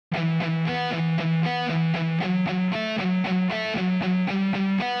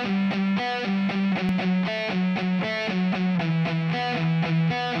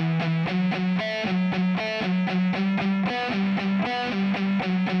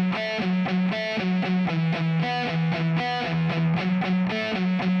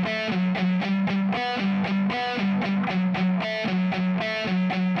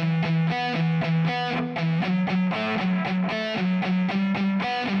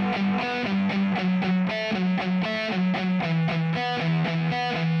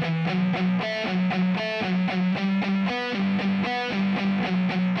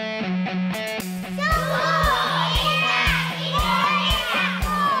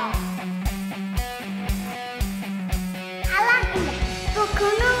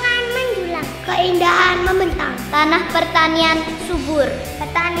keindahan membentang. Tanah pertanian subur.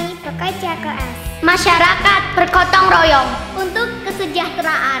 Petani bekerja keras. Masyarakat bergotong royong untuk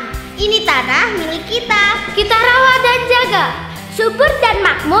kesejahteraan. Ini tanah milik kita. Kita rawat dan jaga. Subur dan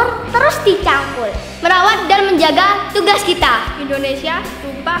makmur terus dicampur. Merawat dan menjaga tugas kita. Indonesia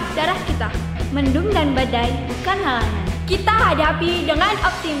tumpah darah kita. Mendung dan badai bukan halangan. Kita hadapi dengan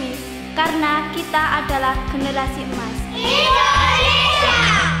optimis. Karena kita adalah generasi emas.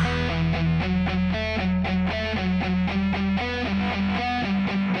 Indonesia!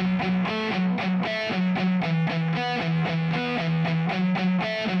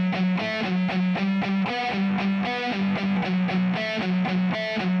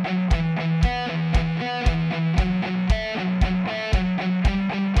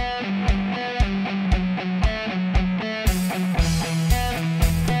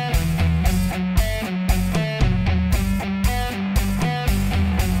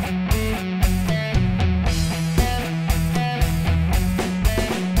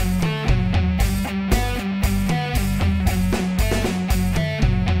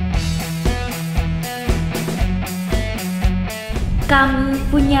 Kami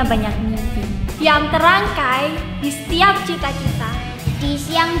punya banyak mimpi yang terangkai di setiap cita-cita. Di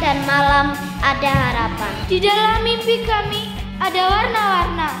siang dan malam ada harapan. Di dalam mimpi kami ada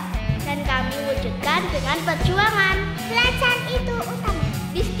warna-warna. Dan kami wujudkan dengan perjuangan. Belajar itu utama.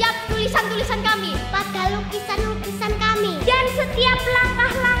 Di setiap tulisan-tulisan kami pada lukisan